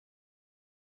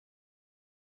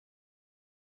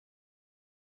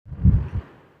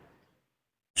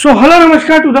So hello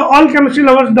नमस्कार to the all chemistry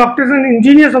lovers, doctors and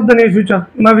engineers of the near future.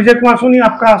 मैं विजय कुमार सोनी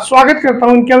आपका स्वागत करता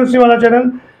हूं इन केमिस्ट्री वाला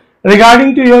channel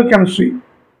regarding to your chemistry.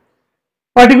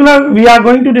 Particular we are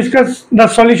going to discuss the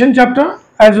solution chapter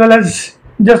as well as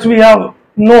just we have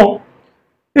no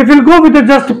if we'll go with the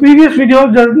just previous video,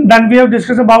 then we have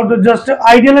discussed about the just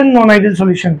ideal and non-ideal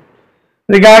solution.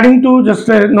 Regarding to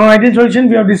just non-ideal solution,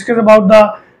 we have discussed about the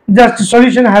just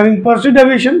solution having positive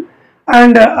deviation,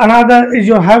 and another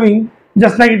is you're having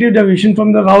just negative deviation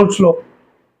from the Raoult's law.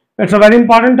 It's a very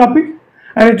important topic,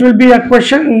 and it will be a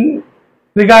question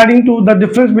regarding to the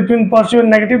difference between positive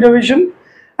and negative deviation,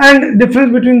 and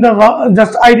difference between the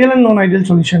just ideal and non-ideal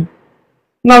solution.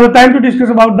 Now the time to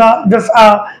discuss about the just a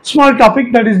small topic,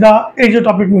 that is the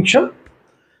azeotropic mixture.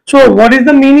 So what is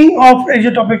the meaning of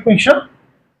azeotropic mixture?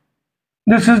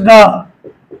 This is the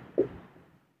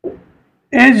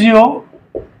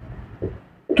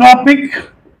azeotropic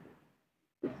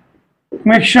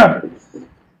mixture.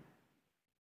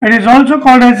 It is also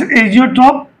called as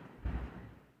azeotrop.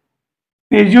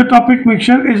 Azeotropic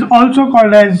mixture is also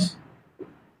called as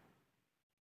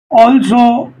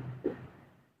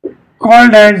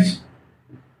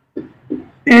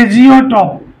azeotrop.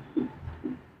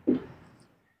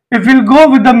 If we'll go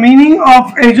with the meaning of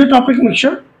azeotropic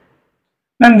mixture,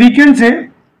 then we can say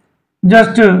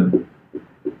just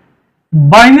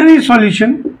binary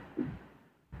solution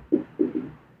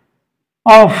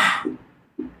of,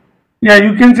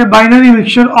 you can say binary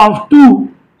mixture of two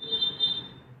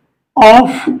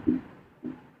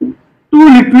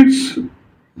liquids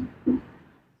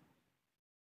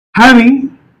having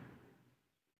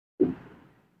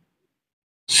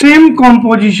same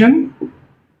composition.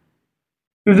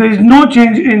 If there is no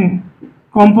change in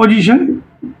composition,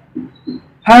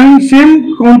 having same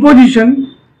composition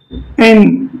in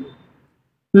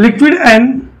liquid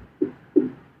and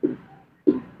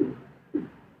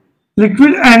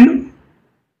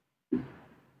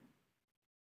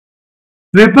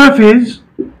vapor phase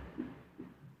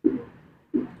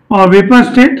or vapor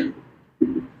state,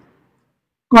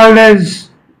 called as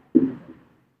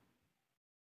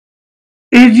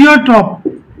azeotrop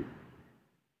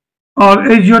or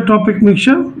azeotropic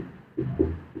mixture.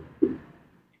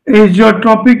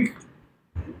 Azeotropic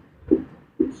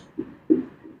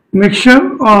mixture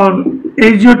or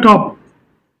azeotrop.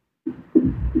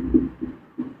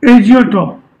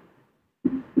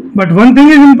 But one thing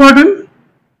is important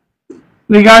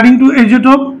regarding to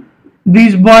azeotrop: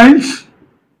 these boils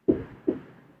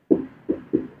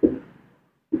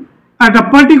at a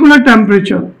particular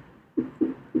temperature.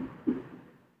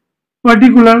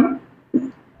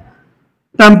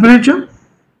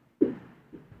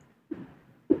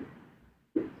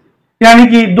 यानी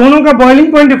कि दोनों का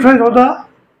boiling point difference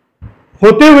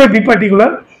होते हुए भी particular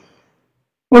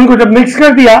उनको जब mix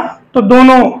कर दिया तो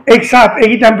दोनों एक साथ एक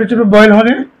ही टेम्परेचर पे बॉयल हो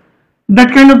रहे हैं.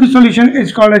 That kind of the solution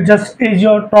is called as just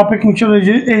azeotropic mixture,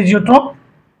 azeotrop.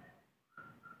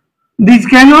 These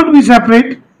cannot be separate.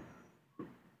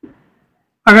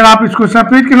 अगर आप इसको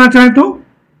सेपरेट करना चाहें तो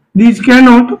these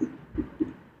cannot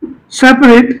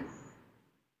separate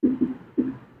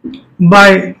by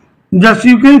just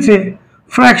you can say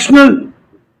fractional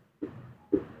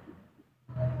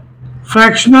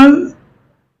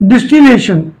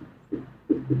distillation.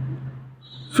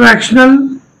 Fractional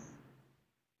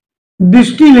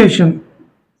distillation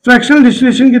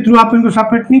के थ्रू आप इनको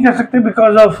सेपरेट नहीं कर सकते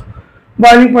बिकॉज ऑफ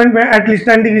बॉइलिंग पॉइंट में एटलीस्ट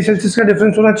 10 डिग्री सेल्सियस का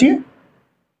डिफरेंस होना चाहिए.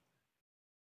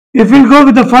 If we'll go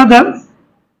with the further,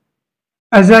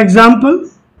 as an example,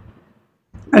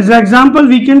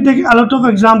 we can take a lot of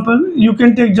example. You can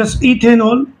take just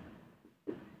ethanol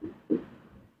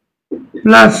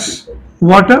plus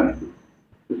water.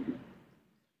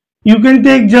 You can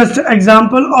take just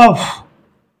example of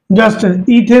just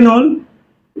ethanol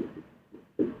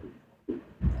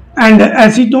and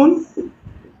acetone.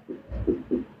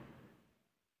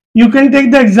 You can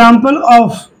take the example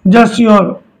of just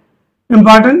your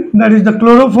important, that is the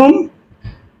chloroform,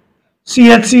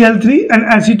 CHCl3 and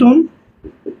acetone,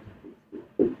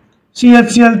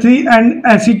 CHCl3 and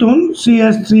acetone,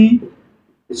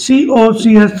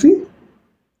 CH3COCH3,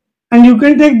 and you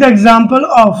can take the example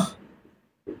of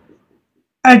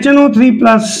HNO3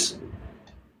 plus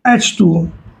H2O.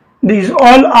 These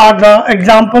all are the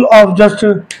example of just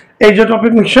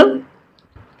azeotropic mixture.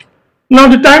 Now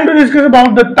the time to discuss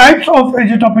about the types of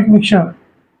azeotropic mixture.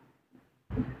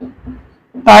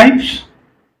 Types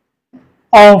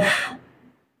of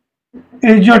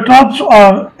azeotrops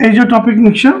or azeotropic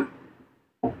mixture.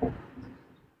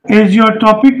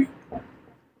 Azeotropic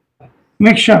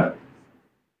mixture.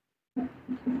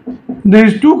 There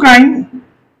is two kind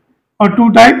or two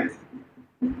type.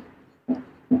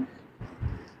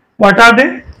 What are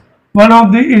they? One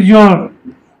of the is your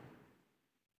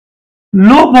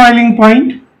low boiling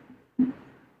point,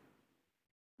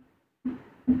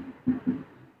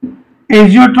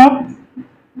 azeotrope,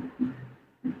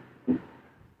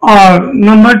 or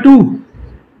number 2,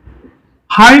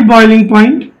 high boiling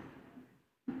point,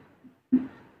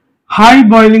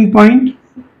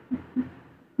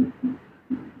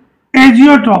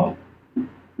 azeotrope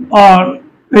or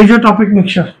azeotropic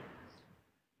mixture.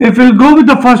 If we'll go with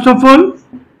the first of all,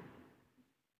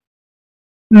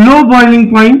 low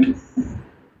boiling point,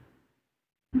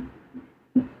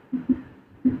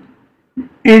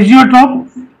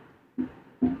 azeotrope,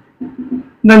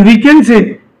 then we can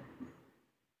say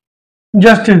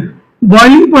just a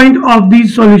boiling point of the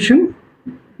solution,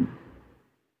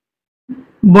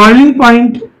 boiling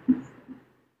point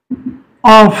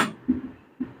of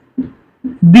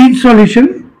the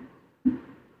solution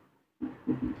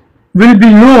will be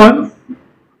lower,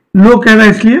 low कह रहा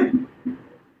है इसलिए,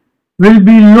 will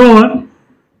be lower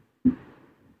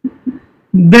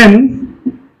than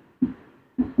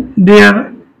their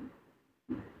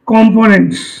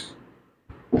components.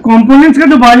 Components का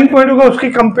जो boiling point होगा उसके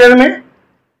compare में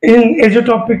इन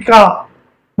azeotropic का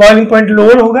बॉइलिंग पॉइंट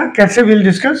लोअर होगा. कैसे will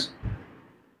discuss.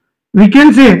 We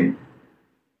can say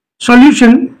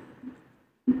solution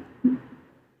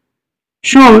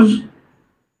shows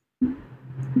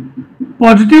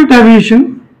positive deviation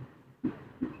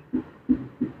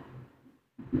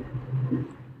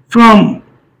from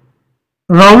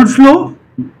Raoult's law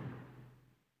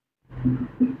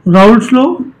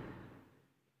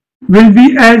will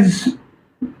be as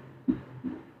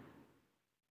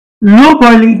low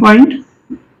boiling point,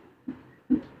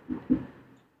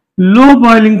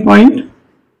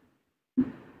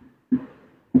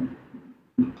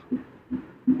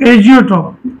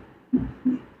 azeotrope.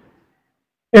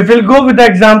 If we'll go with the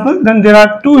example, then there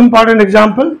are two important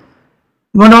examples.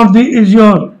 One of the is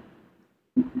your,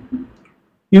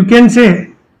 you can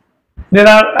say there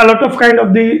are a lot of kind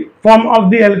of the form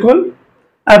of the alcohol,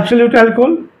 absolute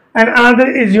alcohol, and another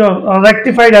is your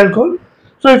rectified alcohol.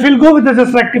 So if we'll go with the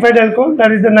just rectified alcohol,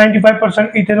 that is the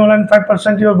 95% ethanol and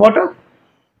 5% your water.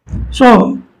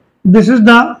 So this is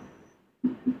the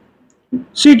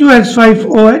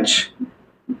C2H5OH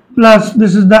plus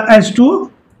this is the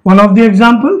H2O, one of the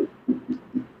example.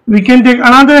 We can take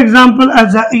another example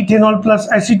as the ethanol plus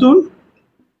acetone,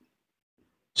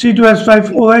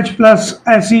 C2H5OH plus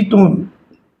acetone.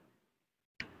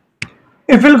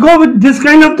 If we'll go with this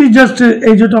kind of the just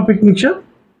azeotropic mixture,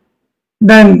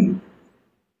 then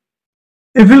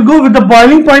if we'll go with the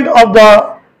boiling point of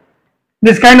the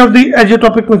this kind of the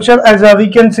azeotropic mixture as a, we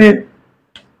can say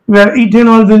where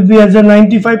ethanol will be as a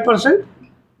 95%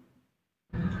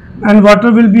 and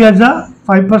water will be as a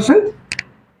 5%.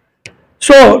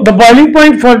 So the boiling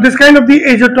point for this kind of the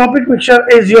azeotropic mixture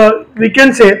is your, we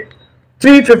can say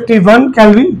 351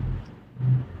 Kelvin.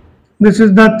 This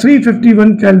is the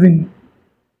 351 Kelvin.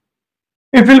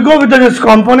 If we'll go with the this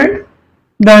component,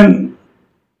 then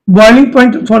boiling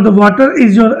point for the water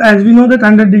is your, as we know that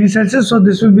 100 degrees Celsius, so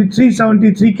this will be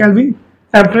 373 Kelvin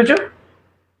temperature.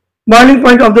 Boiling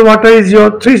point of the water is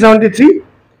your 373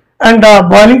 and the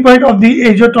boiling point of the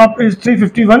azeotrope is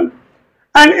 351.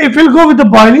 And if we'll go with the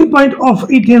boiling point of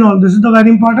ethanol, this is the very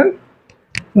important,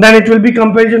 then it will be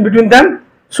comparison between them.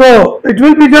 So it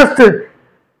will be just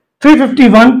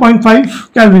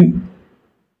 351.5 Kelvin.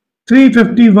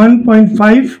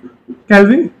 351.5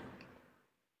 Kelvin.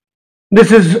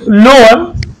 This is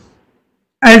lower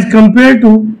as compared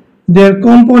to their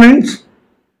components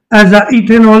as a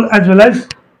ethanol as well as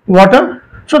water.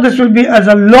 So this will be as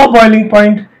a low boiling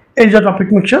point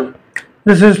azeotropic mixture.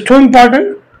 This is too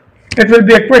important. It will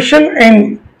be a question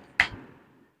in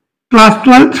class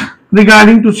 12th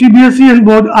regarding to CBSE and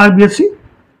board RBSE.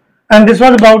 And this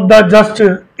was about the just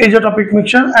azeotropic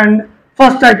mixture and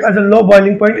first type as a low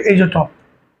boiling point azeotrope.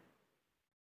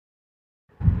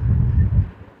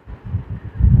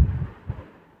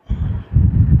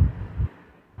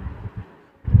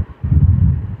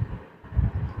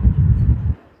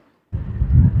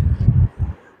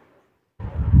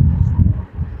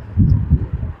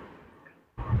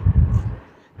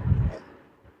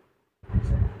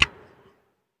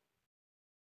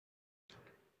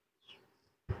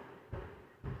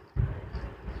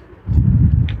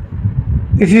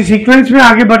 इसी sequence में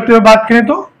आगे बढ़ते हुए बात करें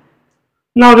तो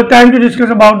now the time to discuss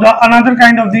about the another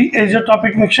kind of the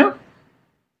azeotropic mixture,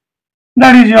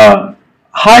 that is your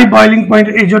high boiling point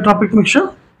azeotropic mixture.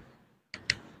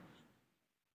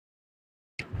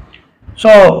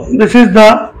 So this is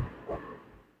the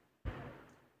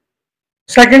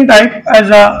second type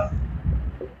as a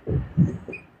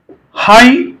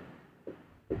high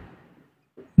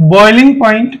boiling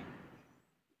point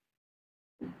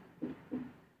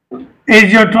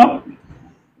azeotrope,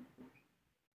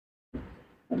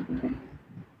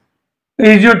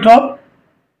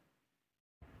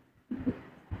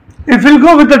 if we'll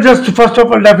go with the just first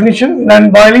of all definition, then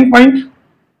boiling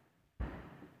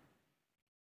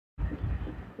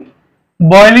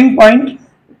point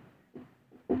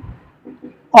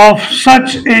of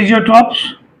such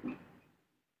azeotropes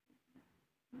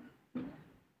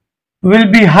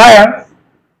will be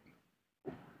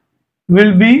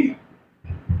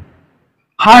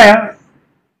higher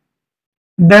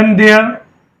than their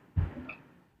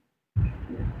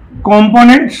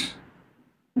components,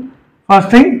 first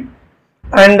thing.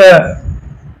 And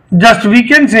just we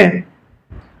can say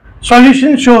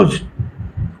solution shows,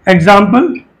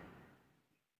 example,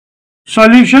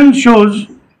 solution shows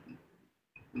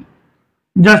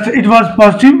just it was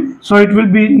positive, so it will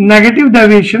be negative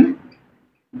deviation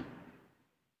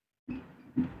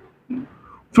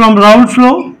from Raoult's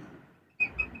law.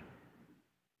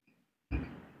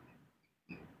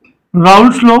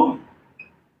 Raoult's law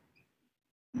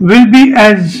will be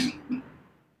as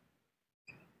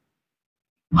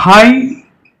high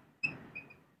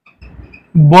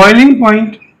boiling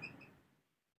point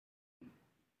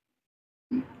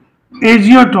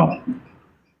azeotrope.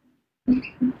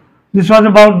 This was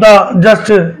about the just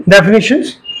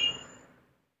definitions.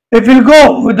 If we'll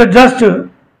go with the just,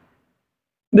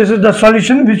 this is the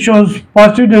solution which shows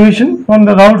positive deviation from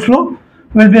the Raoult's law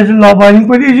will be as a low boiling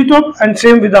point azeotrope, and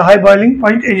same with the high boiling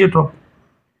point azeotrope.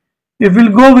 If we'll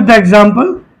go with the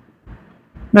example,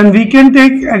 then we can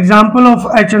take example of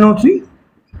HNO3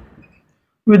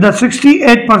 with the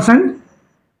 68%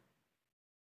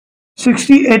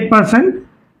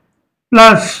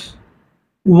 plus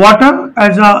water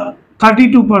as a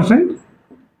 32%.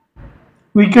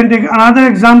 We can take another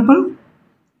example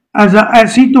as a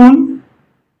acetone,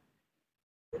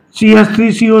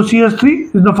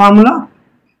 CS3COCS3 is the formula,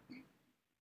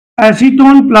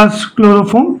 acetone plus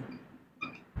chloroform.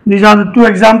 These are the two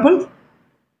examples.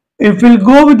 If we'll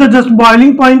go with the just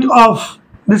boiling point of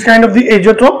this kind of the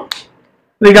azeotrope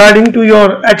regarding to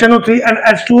your HNO3 and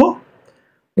H2O,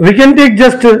 we can take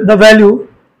just the value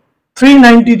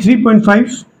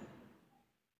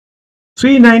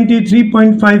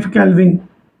 393.5 Kelvin.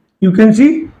 You can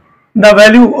see the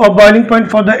value of boiling point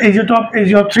for the azeotrope is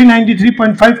your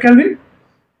 393.5 Kelvin.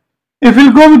 If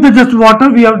we'll go with the just water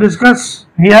we have discussed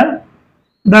here,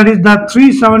 that is the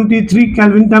 373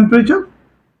 Kelvin temperature.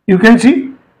 You can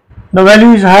see the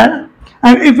value is higher.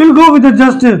 And if we'll go with the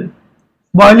just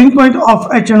boiling point of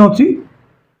HNO3,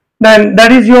 then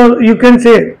that is your, you can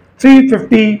say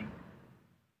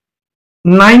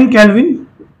 359 Kelvin,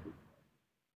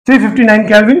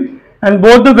 and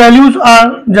both the values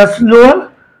are just lower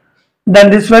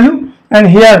than this value, and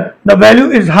here the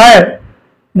value is higher.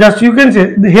 Just you can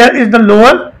say here is the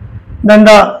lower than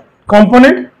the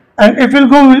component, and if we'll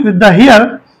go with the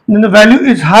here, then the value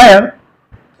is higher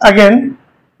again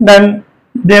than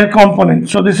their component.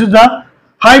 So this is the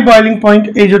high boiling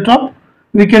point azeotrope.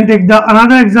 We can take the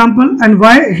another example. And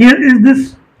why here is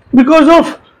this? Because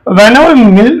of whenever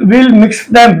we'll mix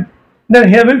them, then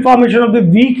here will formation of the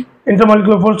weak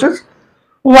intermolecular forces,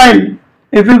 while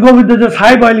if you go with the just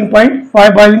high boiling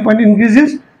point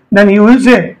increases, then you will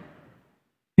say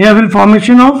here will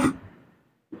formation of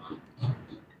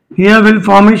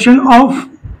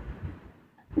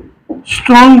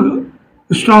stronger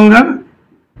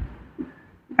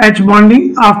H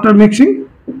bonding after mixing,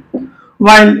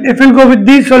 while if we go with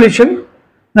this solution,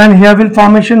 then here will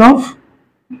formation of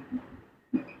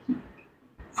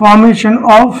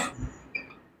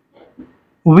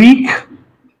weak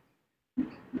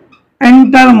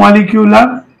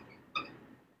intermolecular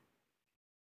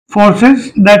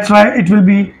forces. That's why it will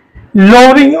be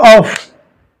lowering of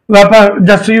vapor.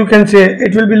 Just so you can say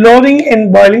it will be lowering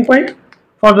in boiling point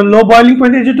for the low boiling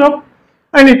point azeotrope,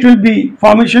 and it will be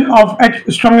formation of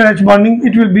stronger H bonding.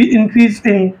 It will be increase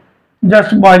in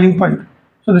just boiling point.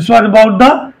 So this was about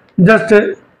the just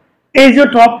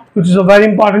azeotrope, which is a very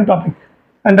important topic,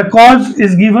 and the cause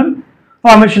is given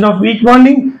formation of weak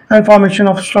bonding and formation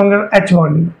of stronger H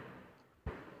bonding.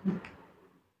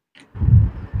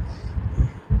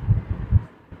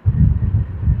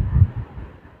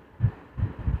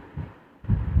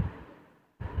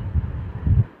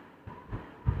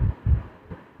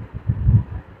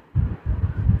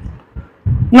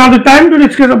 Now the time to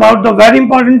discuss about the very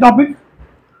important topic.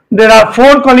 There are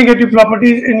 4 colligative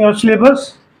properties in your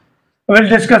syllabus. We will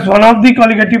discuss one of the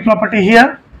colligative property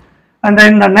here, and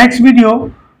then in the next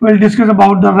video we will discuss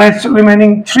about the rest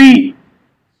remaining 3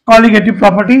 colligative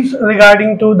properties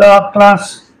regarding to the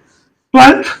class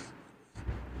 12th,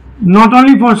 not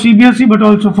only for CBSE but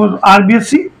also for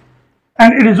RBSE,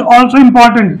 and it is also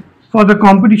important for the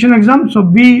competition exam. So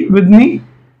be with me.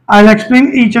 I'll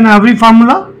explain each and every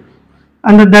formula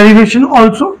and the derivation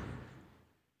also.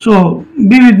 So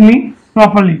be with me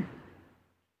properly.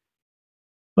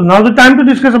 So now the time to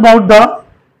discuss about the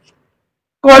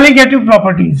colligative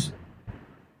properties.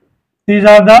 These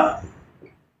are the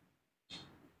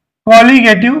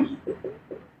colligative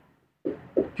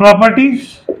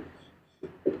properties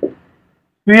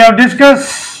we have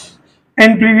discussed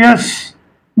in previous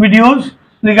videos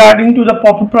regarding to the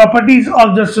properties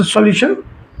of just a solution.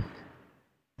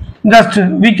 Just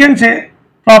we can say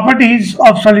properties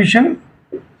of solution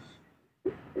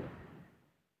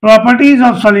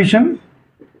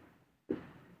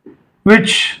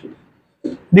which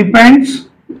depends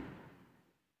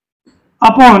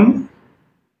upon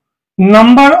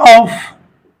number of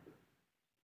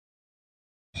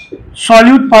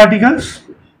solute particles.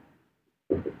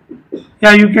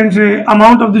 Yeah, you can say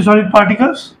amount of the solid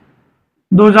particles.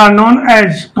 Those are known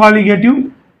as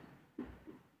colligative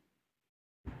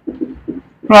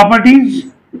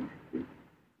properties.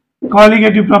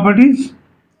 Colligative properties.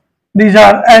 These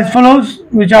are as follows,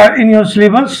 which are in your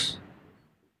syllabus.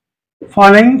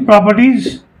 Following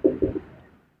properties.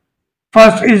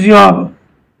 First is your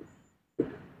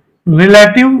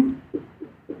relative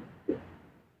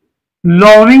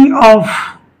lowering of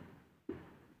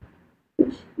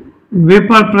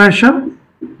vapor pressure.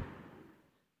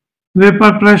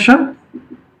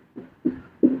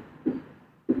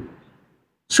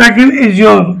 Second is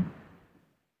your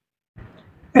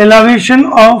elevation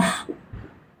of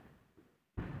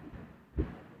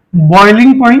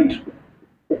boiling point.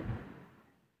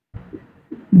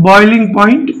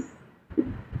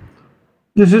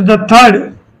 This is the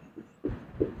third.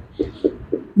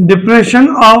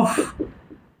 Depression of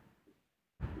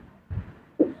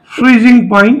freezing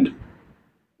point,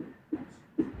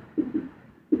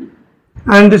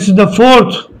 and this is the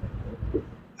fourth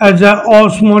as a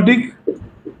osmotic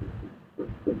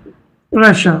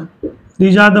pressure.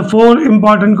 These are the four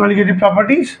important colligative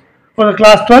properties for the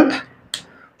class 12th.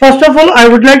 First of all, I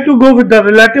would like to go with the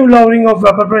relative lowering of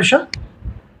vapor pressure.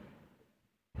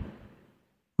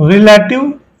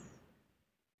 Relative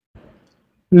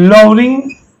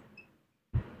lowering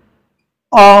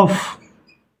of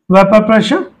vapor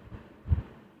pressure.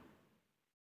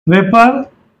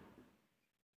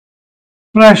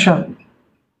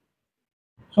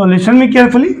 So listen me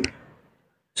carefully.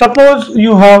 Suppose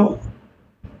you have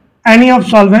any of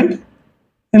solvent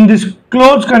in this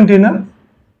closed container,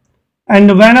 and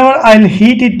whenever I'll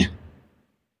heat it,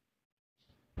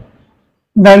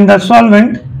 then the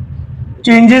solvent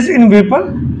changes in vapor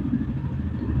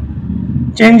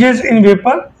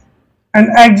and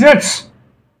exerts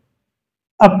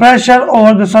a pressure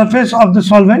over the surface of the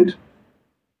solvent.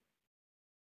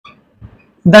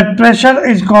 That pressure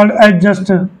is called as just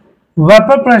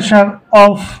vapor pressure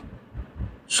of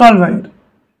solvent.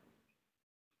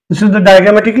 This is the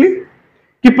diagrammatically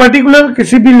कि particular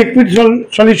किसी भी liquid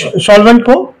solvent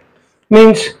को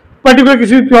means particular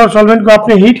किसी भी pure solvent को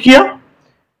आपने heat किया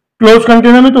close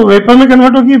container में, तो वेपर में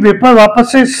कन्वर्ट होगी. वेपर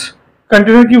वापस से इस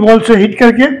कंटेनर की वॉल से हीट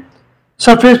करके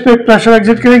सरफेस पे प्रेशर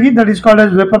एग्जिट करेगी. That is called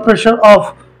as vapour pressure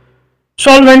of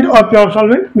solvent or pure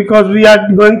solvent, because we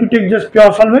are going to take just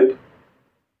pure solvent.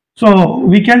 So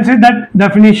we can say that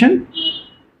definition: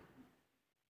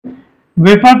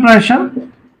 vapor pressure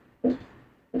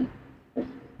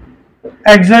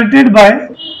exerted by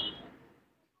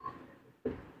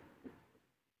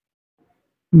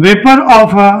vapor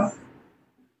of a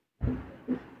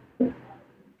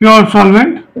pure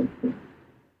solvent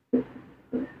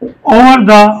over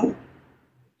the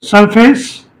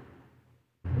surface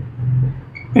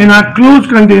in a closed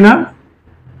container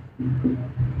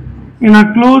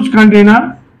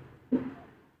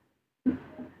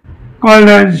called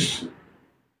as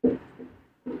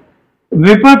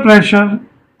vapor pressure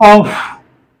of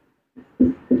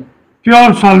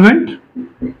pure solvent,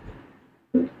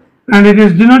 and it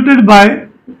is denoted by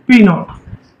P naught.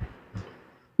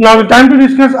 Now the time to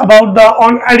discuss about the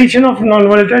addition of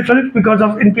non-volatile solute, because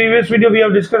of in previous video we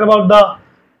have discussed about the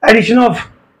addition of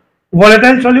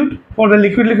volatile solute for the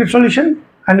liquid solution,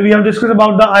 and we have discussed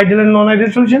about the ideal and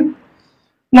non-ideal solution.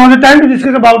 Now the time to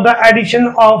discuss about the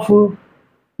addition of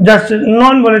just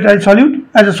non-volatile solute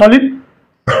as a solid.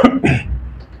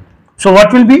 So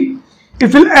what will be?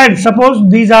 If we'll add, suppose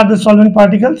these are the solvent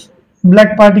particles,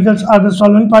 black particles are the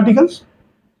solvent particles,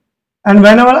 and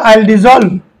whenever I'll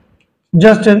dissolve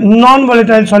just a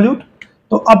non-volatile solute,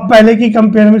 तो अब पहले की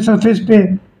compare में surface पे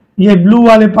ये blue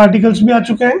वाले particles भी आ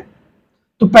चुके हैं.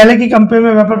 तो पहले की कंपेयर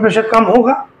में वेपर प्रेशर कम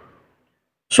होगा.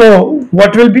 So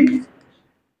what will be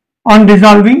on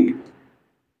dissolving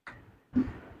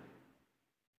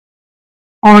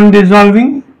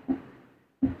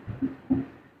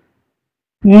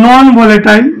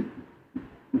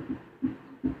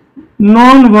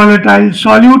non-volatile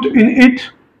solute in it,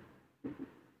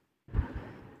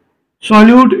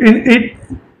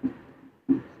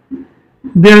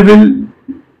 there will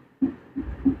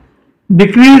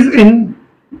decrease in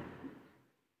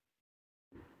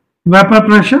vapor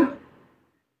pressure.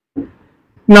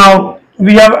 Now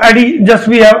we have added just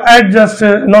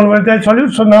non-volatile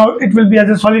solute, so now it will be as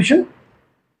a solution.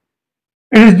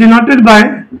 It is denoted by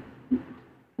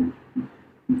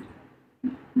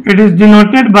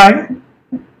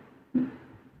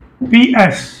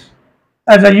PS,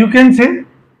 as you can say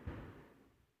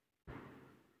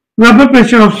vapor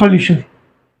pressure of solution,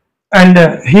 and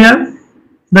here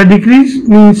the decrease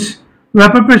means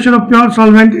vapor pressure of pure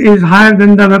solvent is higher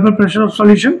than the vapor pressure of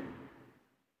solution.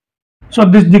 So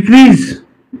this decrease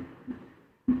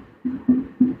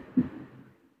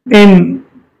in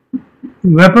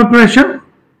vapor pressure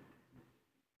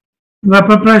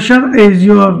is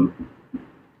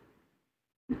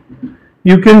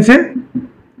you can say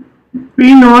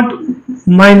P naught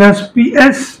minus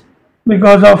PS,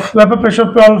 because of vapor pressure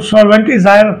of pure solvent is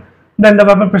higher than the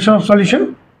vapor pressure of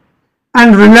solution,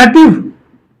 and relative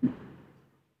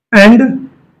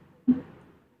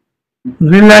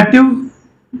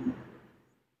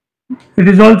it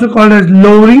is also called as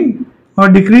lowering or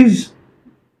decrease,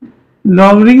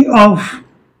 lowering of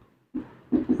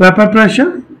vapor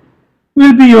pressure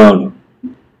will be your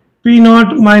P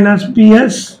naught minus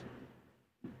PS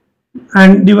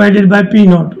and divided by P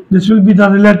naught. This will be the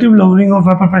relative lowering of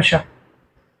vapor pressure.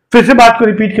 फिर से बात को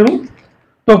repeat करूं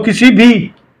तो किसी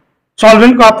भी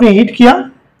solvent को आपने हीट किया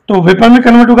तो वेपर में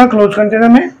कन्वर्ट होगा क्लोज कंटेनर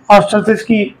में, और सरफेस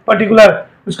की पर्टिकुलर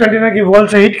उस कंटेनर की वॉल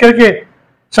से हीट करके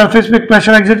सरफेस पे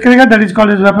प्रेशर एग्जिट करेगा. That is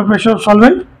called as vapour pressure of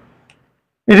solvent.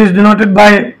 It is denoted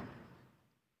by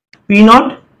P naught.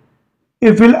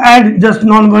 If we'll add just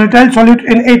non-volatile solute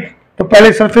in it, तो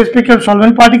पहले सरफेस पे केवल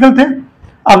सॉल्वेंट पार्टिकल थे,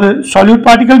 अब सॉल्यूट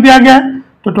पार्टिकल भी आ गया है,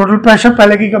 तो टोटल प्रेशर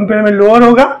पहले की कंपेयर में लोअर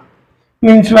होगा.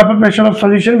 Means vapour pressure of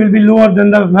solution will be lower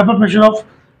than the vapour pressure of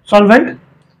solvent.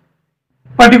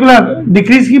 Particular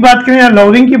decrease की बात करें या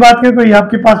लॉवरिंग की बात करें तो ये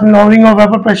आपके पास lowering of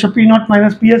vapour pressure P naught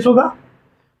minus PS होगा,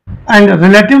 and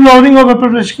relative lowering of vapour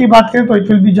pressure की बात करें तो it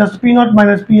will be just P naught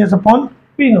minus PS upon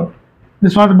P naught.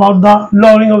 This was about the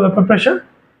lowering of vapor pressure.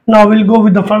 Now we'll go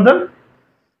with the further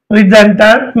with the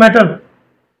entire matter.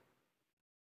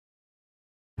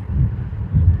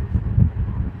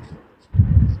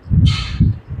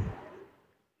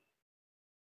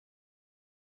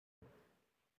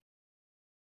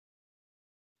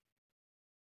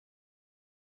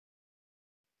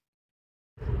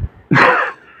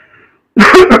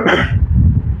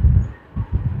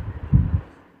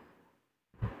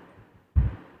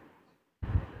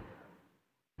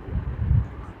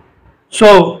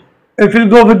 So if we'll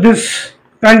go with this,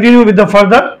 continue with the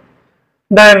further,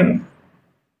 then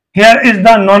here is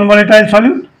the non-volatile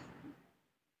solute,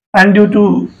 and due to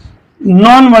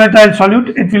non-volatile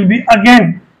solute it will be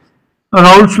again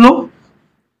Raoult's law.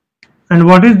 And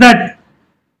what is that?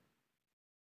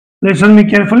 Listen me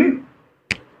carefully.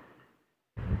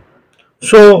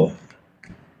 So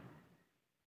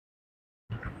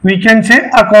we can say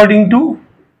according to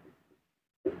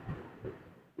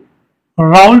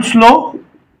Raoult's law,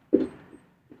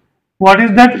 what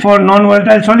is that for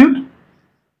non-volatile solute?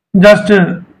 Just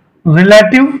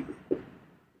relative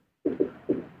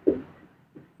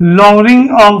lowering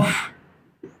of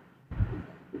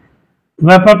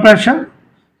vapor pressure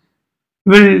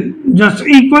will just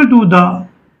equal to the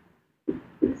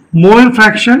mole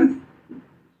fraction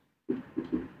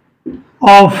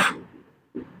of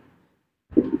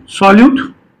solute.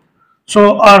 So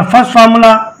our first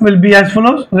formula will be as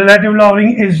follows. Relative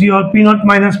lowering is your P naught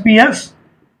minus PS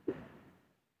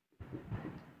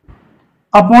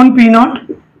upon P naught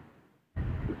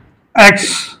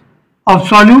X of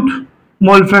solute,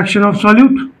 mole fraction of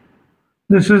solute.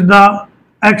 This is the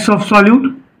X of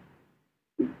solute,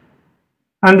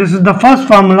 and this is the first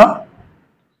formula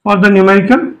for the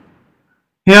numerical.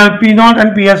 Here P naught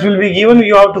and PS will be given.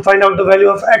 You have to find out the value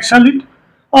of X solute,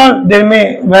 or there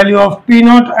may value of P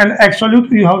naught and X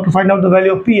solute, you have to find out the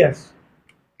value of PS.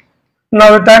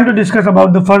 Now the time to discuss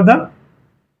about the further.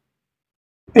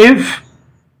 If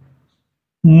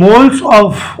moles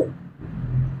of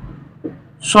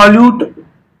solute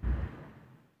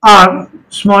are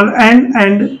small n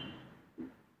and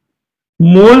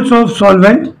moles of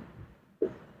solvent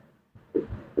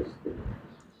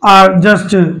are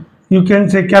just you can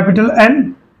say capital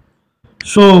N.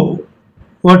 So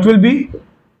what will be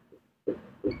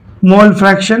mole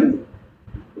fraction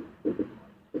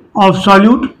of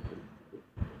solute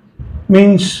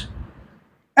means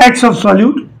X of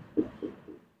solute.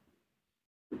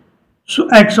 So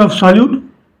X of solute,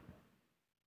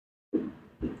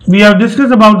 we have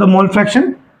discussed about the mole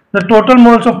fraction, the total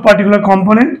moles of particular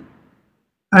component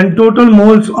and total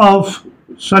moles of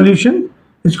solution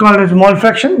is called as mole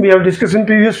fraction. We have discussed in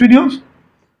previous videos.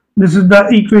 This is the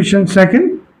equation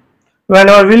second.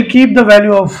 Whenever we'll keep the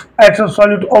value of X of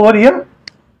solute over here,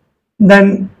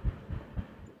 then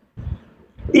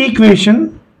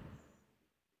equation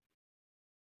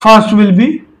first will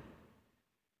be,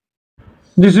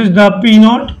 this is the P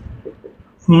naught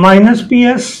minus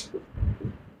PS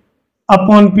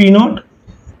upon P naught.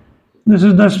 This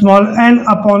is the small n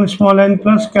upon small n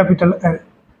plus capital N.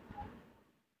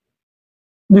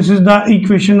 This is the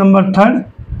equation number third,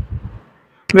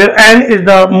 where N is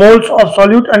the moles of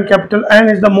solute and capital N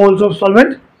is the moles of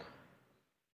solvent.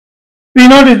 P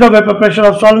naught is the vapor pressure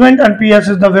of solvent and PS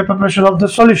is the vapor pressure of the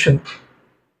solution.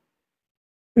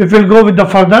 If we'll go with the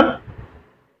further,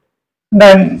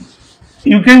 then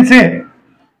you can say,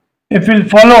 if we'll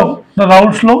follow the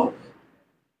Raoult's law,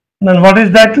 then what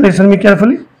is that? Listen me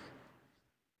carefully.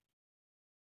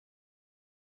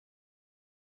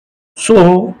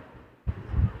 So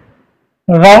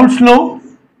Raoult's law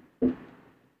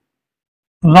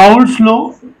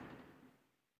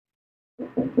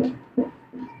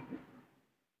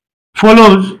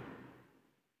follows,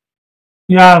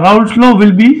 Raoult's law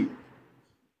will be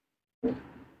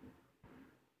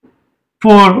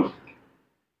for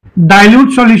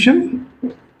dilute solution,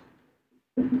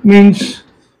 means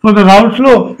for the Raoult's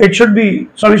law it should be,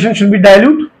 solution should be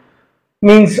dilute,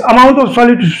 means amount of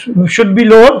solute should be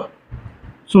lower.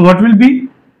 So what will be,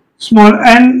 small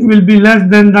n will be less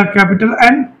than the capital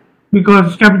N,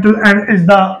 because capital N is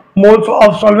the moles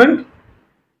of solvent.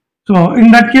 So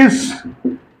in that case,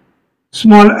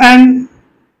 small n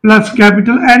plus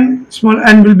capital N, small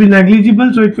n will be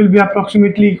negligible, so it will be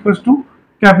approximately equals to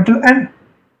capital N.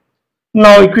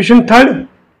 Now equation third.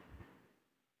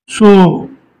 So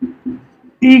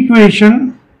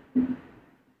equation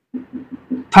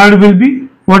third will be,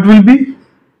 what will be,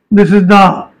 this is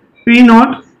the P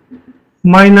naught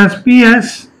minus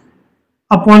PS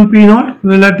upon P naught,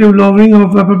 relative lowering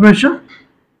of vapor pressure,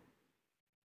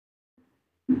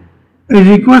 is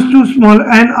equals to small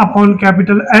n upon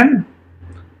capital N,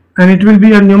 and it will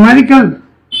be a numerical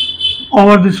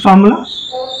over this formula.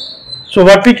 So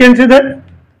what we can say, that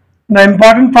the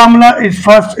important formula is,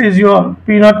 first is your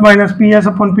P naught minus PS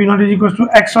upon P naught is equals to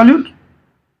X solute.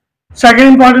 Second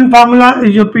important formula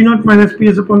is your P naught minus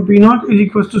PS upon P naught is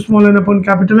equals to small n upon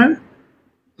capital N.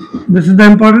 This is the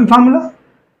important formula.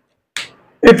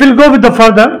 If we'll go with the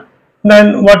further,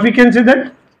 then what we can say,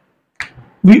 that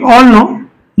we all know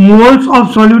moles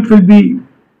of solute will be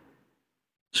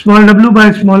small w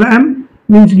by small m,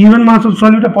 means given mass of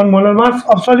solute upon molar mass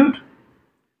of solute,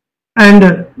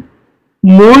 and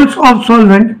moles of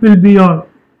solvent will be your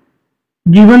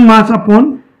given mass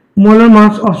upon molar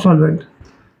mass of solvent.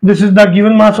 This is the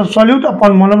given mass of solute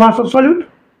upon molar mass of solute,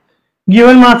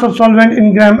 given mass of solvent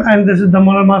in gram, and this is the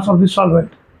molar mass of the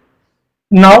solvent.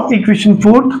 Now equation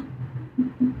fourth.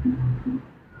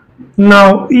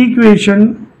 Now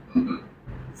equation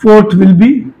fourth will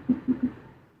be,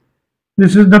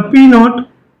 this is the P naught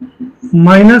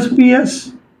minus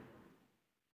PS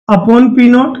upon P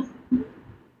naught.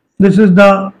 This is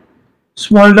the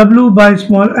small w by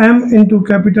small m into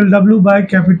capital W by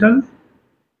capital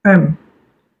M.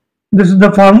 This is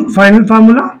the final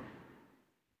formula,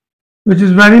 which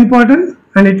is very important,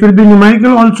 and it will be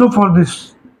numerical also for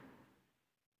this.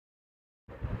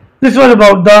 This was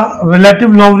about the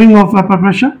relative lowering of vapor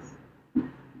pressure.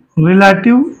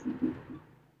 Relative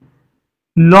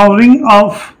lowering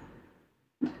of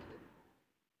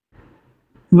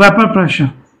vapor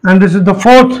pressure, and this is the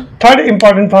third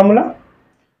important formula.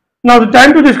 Now the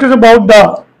time to discuss about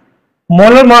the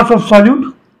molar mass of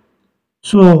solute.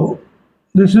 So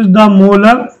this is the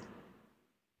molar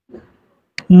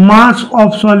mass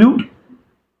of solute.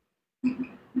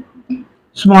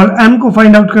 Small m को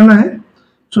find out करना है.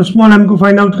 So small m को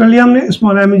find out कर लिया हमने.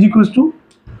 Small m is equal to,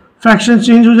 fraction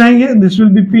change हो जाएंगे. This will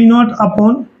be P not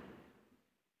upon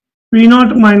P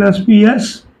not minus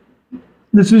PS.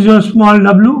 This is your small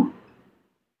w,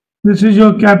 this is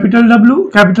your capital W,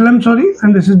 capital M, sorry,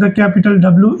 and this is the capital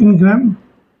W in gram.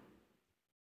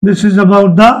 This is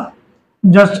about the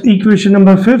just equation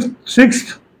number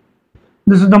 6th.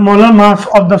 This is the molar mass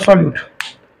of the solute.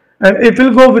 And if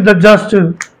we'll go with the just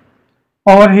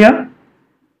over here,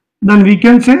 then we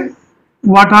can say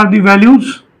what are the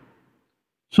values.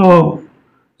 So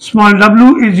small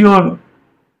w is your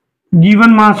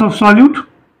given mass of solute,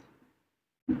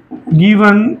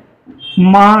 given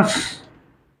mass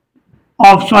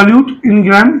of solute in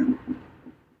gram.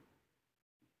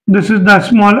 This is the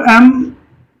small m,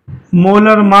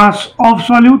 molar mass of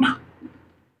solute.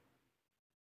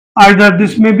 Either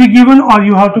this may be given or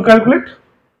you have to calculate.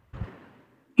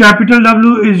 Capital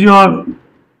W is your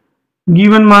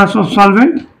given mass of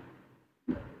solvent,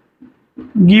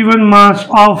 given mass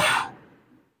of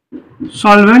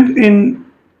solvent in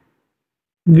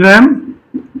gram.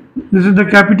 This is the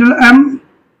capital M,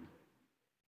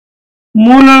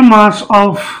 molar mass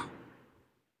of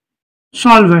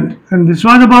solvent, and this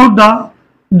was about the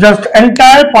just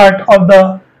entire part of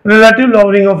the relative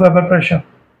lowering of vapor pressure.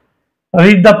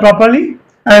 Read the properly,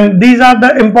 and these are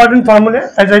the important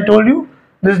formula. As I told you,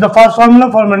 this is the first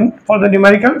formula for the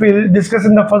numerical. We will discuss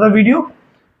in the further video.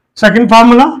 Second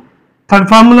formula, third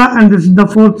formula, and this is the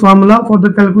fourth formula for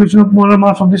the calculation of molar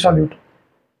mass of the solute.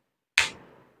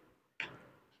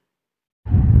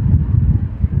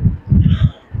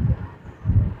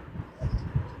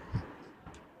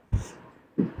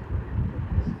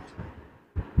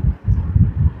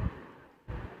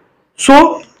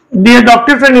 So, dear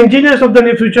doctors and engineers of the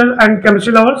near future and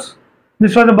chemistry lovers,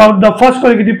 this was about the first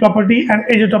colligative property and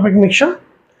azeotropic mixture.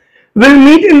 We'll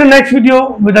meet in the next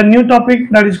video with a new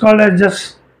topic that is called as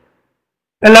just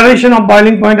elevation of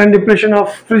boiling point and depression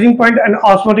of freezing point and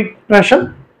osmotic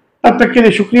pressure. तब तक के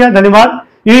लिए शुक्रिया, धन्यवाद.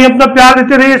 यही अपना प्यार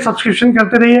देते रहिए, सब्सक्रिप्शन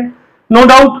करते रहिए. नो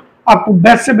डाउट आपको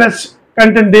बेस्ट से बेस्ट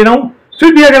कंटेंट दे रहा हूँ.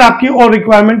 फिर भी अगर आपकी और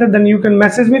रिक्वायरमेंट है, then you can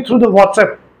message me through the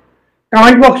WhatsApp.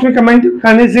 Comment box में कमेंट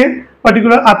करने से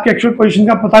पर्टिकुलर आपके एक्चुअल पोजीशन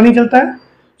का पता नहीं चलता है.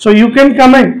 So you can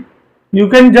comment, you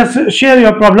can just share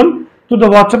your problem to the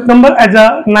WhatsApp number as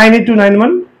a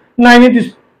 98291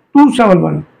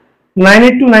 98271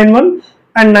 98291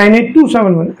 and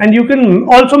 98271, and you can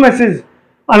also message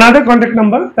another contact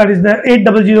number, that is the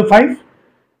 8005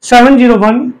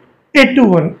 701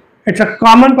 821. It's a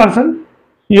common person,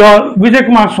 your Vijay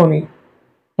Kumar Soni.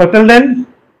 So till then,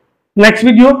 next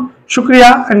video,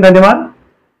 shukriya and dhanyawad.